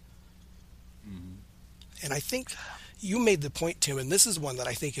more. Mm-hmm. And I think you made the point, Tim, and this is one that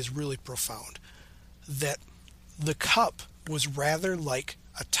I think is really profound, that the cup was rather like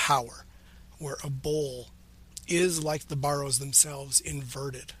a tower, where a bowl is like the barrows themselves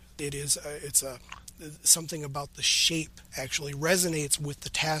inverted. It's something about the shape actually resonates with the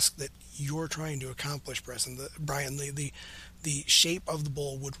task that you're trying to accomplish, Brian. The shape of the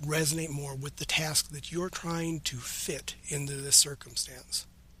bowl would resonate more with the task that you're trying to fit into this circumstance.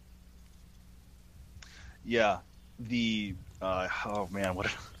 Yeah, it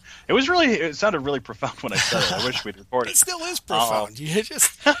sounded really profound when I said it. I wish we'd recorded It still is profound. You're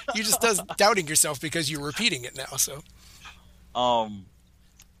just doubting yourself because you're repeating it now. So,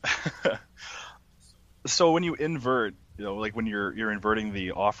 so when you invert, like when you're inverting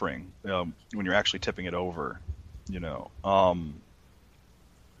the offering, when you're actually tipping it over, when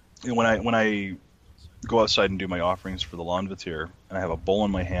I go outside and do my offerings for the Landvatir, and I have a bowl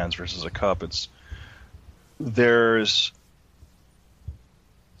in my hands versus a cup, there's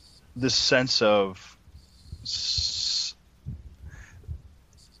this sense of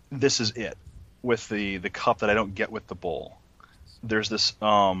this is it with the cup that I don't get with the bowl. There's this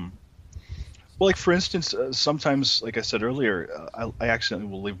like for instance, sometimes, like I said earlier, I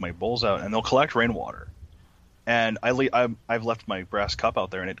accidentally will leave my bowls out and they'll collect rainwater, and I've left my brass cup out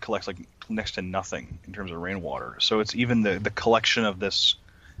there and it collects like next to nothing in terms of rainwater. So it's even the collection of this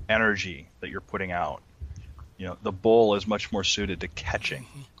energy that you're putting out. The bowl is much more suited to catching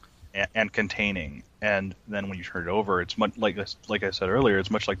and containing, and then when you turn it over, it's much like I said earlier, it's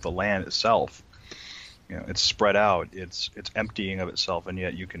much like the land itself. It's spread out, it's emptying of itself, and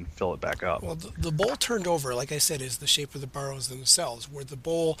yet you can fill it back up. Well, the bowl turned over, like I said, is the shape of the barrows themselves, where the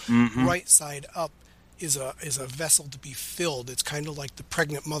bowl right side up is a vessel to be filled. It's kind of like the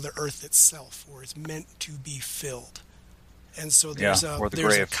pregnant Mother Earth itself, where it's meant to be filled. And so there's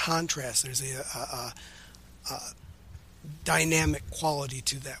a contrast. There's a dynamic quality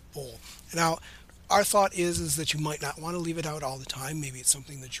to that bowl. Now, our thought is that you might not want to leave it out all the time. Maybe it's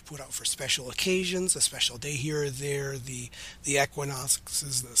something that you put out for special occasions, a special day here or there, the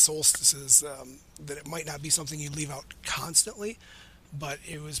equinoxes, the solstices, that it might not be something you leave out constantly. But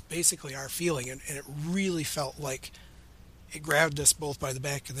it was basically our feeling, and it really felt like it grabbed us both by the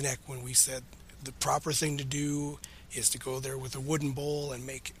back of the neck when we said the proper thing to do is to go there with a wooden bowl and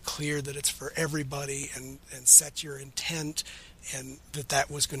make it clear that it's for everybody, and set your intent, and that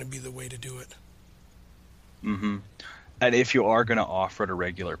was going to be the way to do it. Mm-hmm. And if you are going to offer at a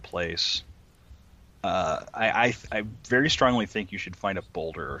regular place, I very strongly think you should find a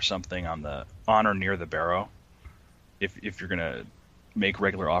boulder or something on or near the barrow. If you're going to make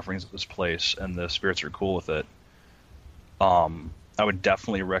regular offerings at this place and the spirits are cool with it, I would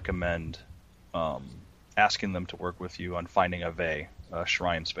definitely recommend asking them to work with you on finding a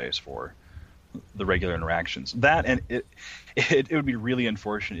shrine space for the regular interactions. That, and it would be really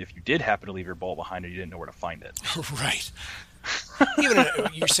unfortunate if you did happen to leave your bowl behind and you didn't know where to find it. Right.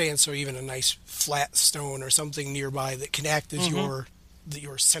 You're saying so even a nice flat stone or something nearby that can act as your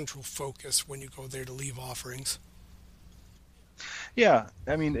central focus when you go there to leave offerings. Yeah,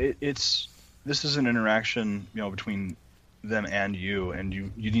 I mean this is an interaction between them and you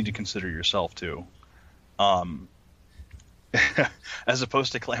need to consider yourself too. As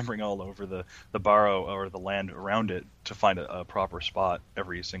opposed to clambering all over the barrow or the land around it to find a proper spot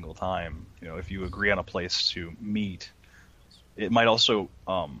every single time. If you agree on a place to meet, it might also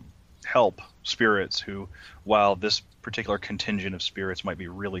help spirits who, while this particular contingent of spirits might be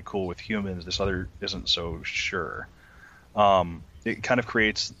really cool with humans, this other isn't so sure. It kind of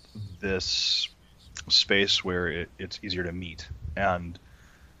creates this space where it's easier to meet and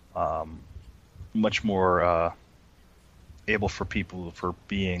much more able for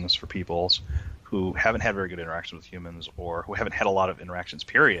peoples who haven't had very good interactions with humans, or who haven't had a lot of interactions,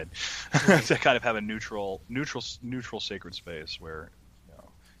 period, to kind of have a neutral sacred space where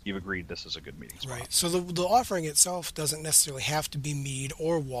you've agreed this is a good meeting spot. Right. So the offering itself doesn't necessarily have to be mead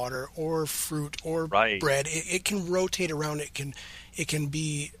or water or fruit or bread. It can rotate around. It can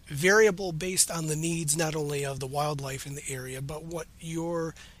be variable based on the needs not only of the wildlife in the area, but what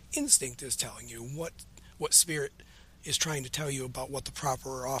your instinct is telling you, what spirit is trying to tell you about what the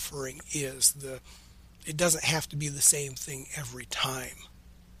proper offering is. It doesn't have to be the same thing every time.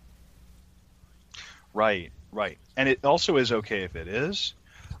 Right. And it also is okay if it is.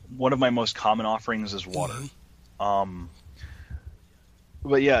 One of my most common offerings is water. Mm-hmm.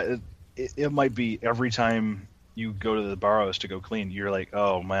 But yeah, it might be every time you go to the barrows to go clean, you're like,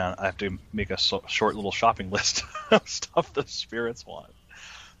 oh man, I have to make a short little shopping list of stuff the spirits want.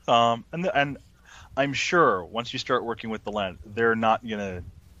 And I'm sure once you start working with the land, they're not gonna,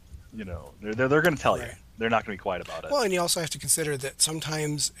 they're gonna tell you. They're not gonna be quiet about it. Well, and you also have to consider that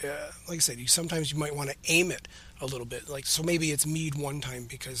sometimes, like I said, sometimes you might want to aim it a little bit. Like, so maybe it's mead one time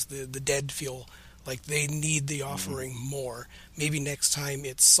because the dead feel like they need the offering more. Maybe next time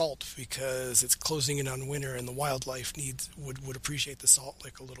it's salt because it's closing in on winter and the wildlife would appreciate the salt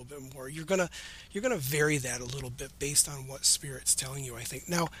like a little bit more. You're gonna vary that a little bit based on what spirit's telling you, I think.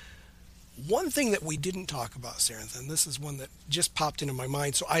 Now, one thing that we didn't talk about, Sarenth, and this is one that just popped into my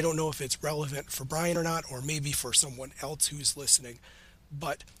mind, so I don't know if it's relevant for Brian or not, or maybe for someone else who's listening,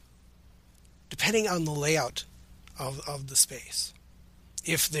 but depending on the layout of the space,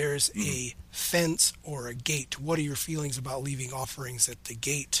 if there's a fence or a gate, what are your feelings about leaving offerings at the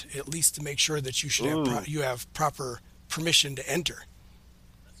gate, at least to make sure that you should have proper permission to enter?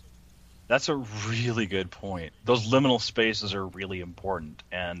 That's a really good point. Those liminal spaces are really important,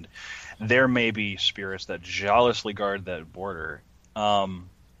 and there may be spirits that jealously guard that border. And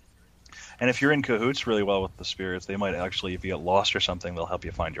if you're in cahoots really well with the spirits, they might actually, if you get lost or something, they'll help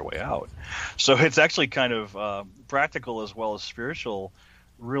you find your way out. So it's actually kind of practical as well as spiritual,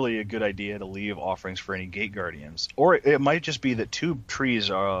 really a good idea to leave offerings for any gate guardians. Or it might just be that two trees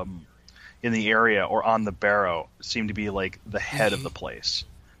in the area or on the barrow seem to be like the head of the place.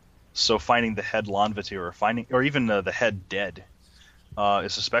 So finding the head Lanvatir or even the head dead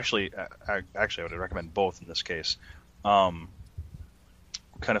is especially, actually I would recommend both in this case, kind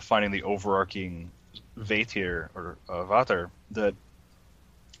of finding the overarching Vatir or Vatar that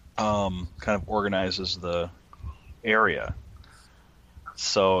kind of organizes the area.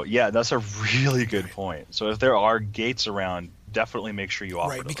 So yeah, that's a really good point. So if there are gates around, definitely make sure you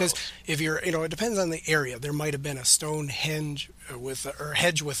offer right, because those. If you're, it depends on the area. There might have been a stone hedge with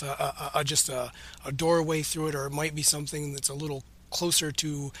just a doorway through it, or it might be something that's a little closer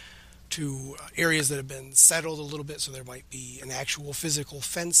to areas that have been settled a little bit, so there might be an actual physical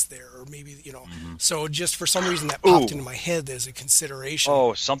fence there, or maybe So just for some reason that popped into my head as a consideration.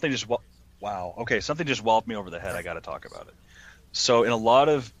 Oh, something just wow. Okay, something just walloped me over the head. I got to talk about it. So in a lot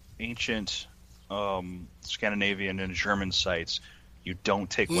of ancient Scandinavian and German sites, you don't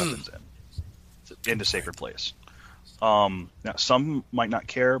take weapons into sacred place. Now some might not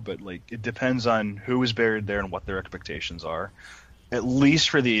care, but it depends on who is buried there and what their expectations are. At least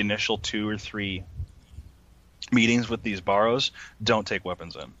for the initial 2 or 3 meetings with these barrows, don't take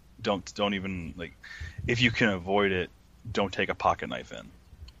weapons in. Don't even if you can avoid it, don't take a pocket knife in.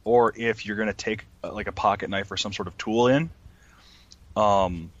 Or if you're going to take a pocket knife or some sort of tool in,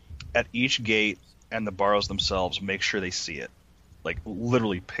 at each gate and the barrows themselves, make sure they see it.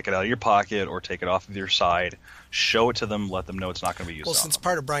 Literally pick it out of your pocket or take it off of your side, show it to them, let them know it's not going to be used on since them.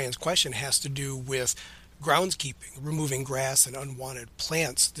 Part of Brian's question has to do with groundskeeping, removing grass and unwanted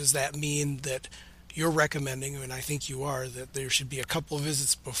plants, does that mean that you're recommending, and I think you are, that there should be a couple of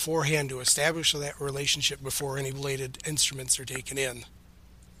visits beforehand to establish that relationship before any bladed instruments are taken in?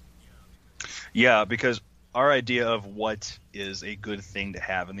 Yeah, because our idea of what is a good thing to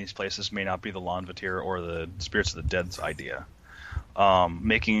have in these places may not be the Lanvatir or the Spirits of the Dead's idea.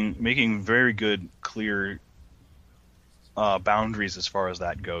 Making very good, clear boundaries as far as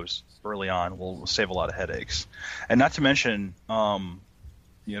that goes early on will save a lot of headaches. And not to mention,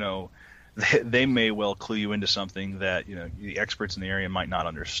 they may well clue you into something that the experts in the area might not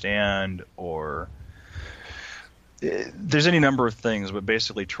understand, or there's any number of things, but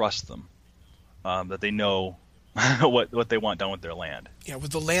basically trust them. That they know what they want done with their land. Yeah,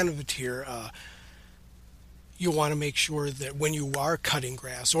 with the Lanvatir, you want to make sure that when you are cutting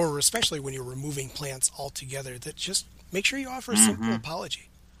grass, or especially when you're removing plants altogether, that just make sure you offer a simple apology.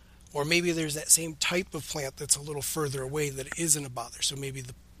 Or maybe there's that same type of plant that's a little further away that isn't a bother. So maybe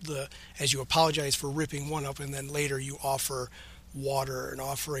as you apologize for ripping one up, and then later you offer water, an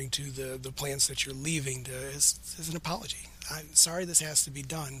offering to the plants that you're leaving as an apology. I'm sorry this has to be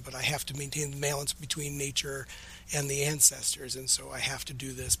done, but I have to maintain the balance between nature and the ancestors, and so I have to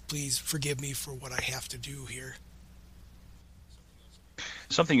do this. Please forgive me for what I have to do here.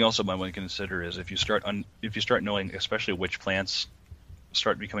 Something you also might want to consider is if you start knowing, especially which plants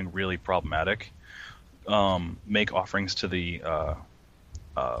start becoming really problematic, make offerings to the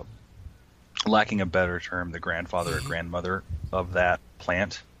lacking a better term, the grandfather or grandmother of that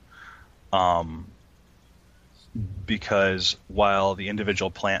plant. Because while the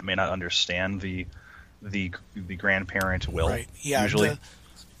individual plant may not understand the grandparent will, right. Yeah, usually,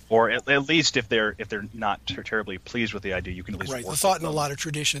 or at least if they're not terribly pleased with the idea, you can at least right. work The thought with in a them. lot of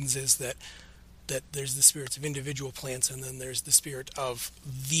traditions is that there's the spirits of individual plants, and then there's the spirit of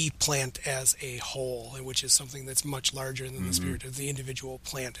the plant as a whole, which is something that's much larger than the spirit of the individual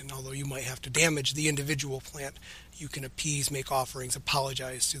plant. And although you might have to damage the individual plant, you can appease, make offerings,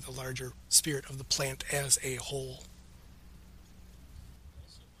 apologize to the larger spirit of the plant as a whole.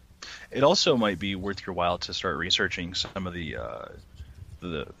 It also might be worth your while to start researching some of the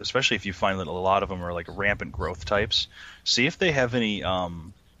especially if you find that a lot of them are like rampant growth types. See if they have any.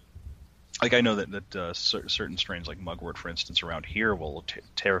 Like I know that certain strains, like mugwort, for instance, around here will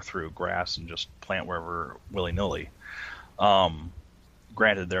tear through grass and just plant wherever willy-nilly.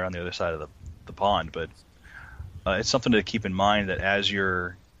 Granted, they're on the other side of the pond, but it's something to keep in mind that as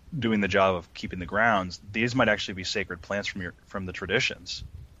you're doing the job of keeping the grounds, these might actually be sacred plants from the traditions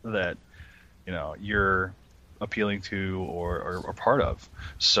that you're appealing to or part of.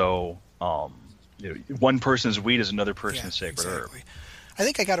 So one person's weed is another person's sacred herb. I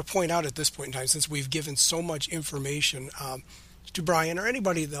think I got to point out at this point in time, since we've given so much information to Brian or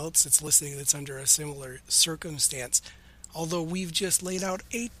anybody else that's listening that's under a similar circumstance, although we've just laid out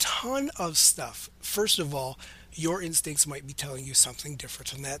a ton of stuff. First of all, your instincts might be telling you something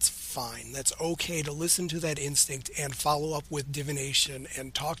different, and that's fine. That's okay to listen to that instinct and follow up with divination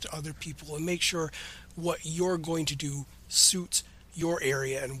and talk to other people and make sure what you're going to do suits your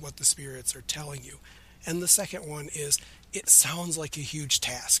area and what the spirits are telling you. And the second one is, it sounds like a huge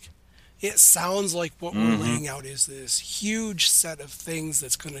task. It sounds like what we're laying out is this huge set of things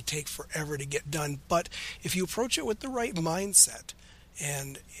that's going to take forever to get done. But if you approach it with the right mindset,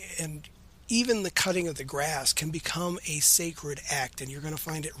 and even the cutting of the grass can become a sacred act, and you're going to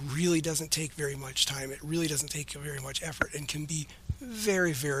find it really doesn't take very much time. It really doesn't take very much effort, and can be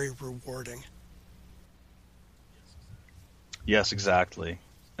very, very rewarding. Yes, exactly.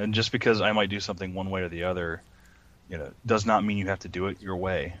 And just because I might do something one way or the other, does not mean you have to do it your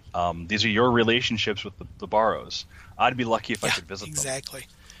way. These are your relationships with the Barrows. I'd be lucky if I could visit them. Exactly.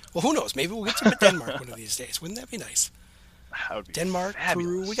 Well, who knows? Maybe we'll get to Denmark one of these days. Wouldn't that be nice? That would be Denmark, fabulous.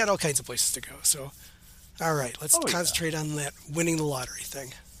 Peru, we got all kinds of places to go. So, all right, let's concentrate on that winning the lottery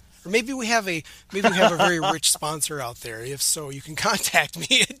thing. Or maybe we have a very rich sponsor out there. If so, you can contact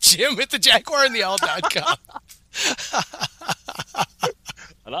me at jim@thejaguarantheowl.com.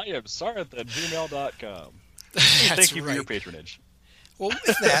 And I am Sarth@gmail.com. Thank you for your patronage. Well,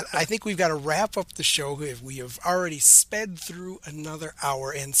 with that, I think we've got to wrap up the show. We have already sped through another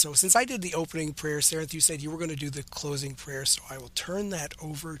hour. And so since I did the opening prayer, Sarenth, you said you were going to do the closing prayer, so I will turn that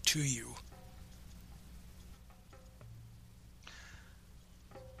over to you.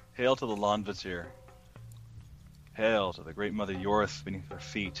 Hail to the Lanvatir. Hail to the great Mother Yorth beneath her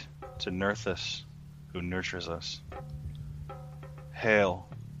feet, to Nerthus, who nurtures us. Hail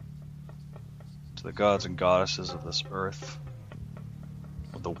to the gods and goddesses of this earth,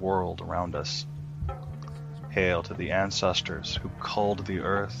 of the world around us. Hail to the ancestors who culled the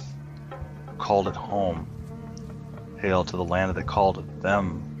earth, who called it home. Hail to the land that called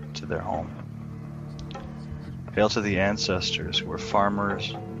them to their home. Hail to the ancestors who were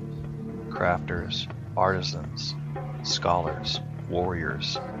farmers, crafters, artisans, scholars,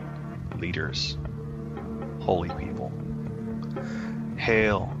 warriors, leaders, holy people.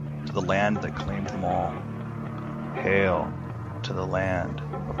 Hail to the land that claimed them all. Hail to the land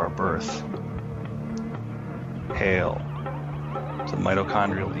of our birth. Hail to the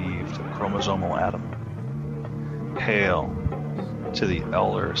mitochondrial Eve, to the chromosomal Adam. Hail to the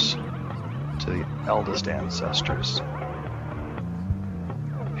elders, to the eldest ancestors.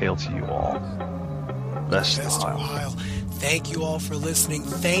 Hail to you all. Best Ohio. Thank you all for listening.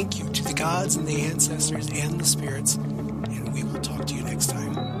 Thank you to the gods and the ancestors and the spirits. And we will talk to you next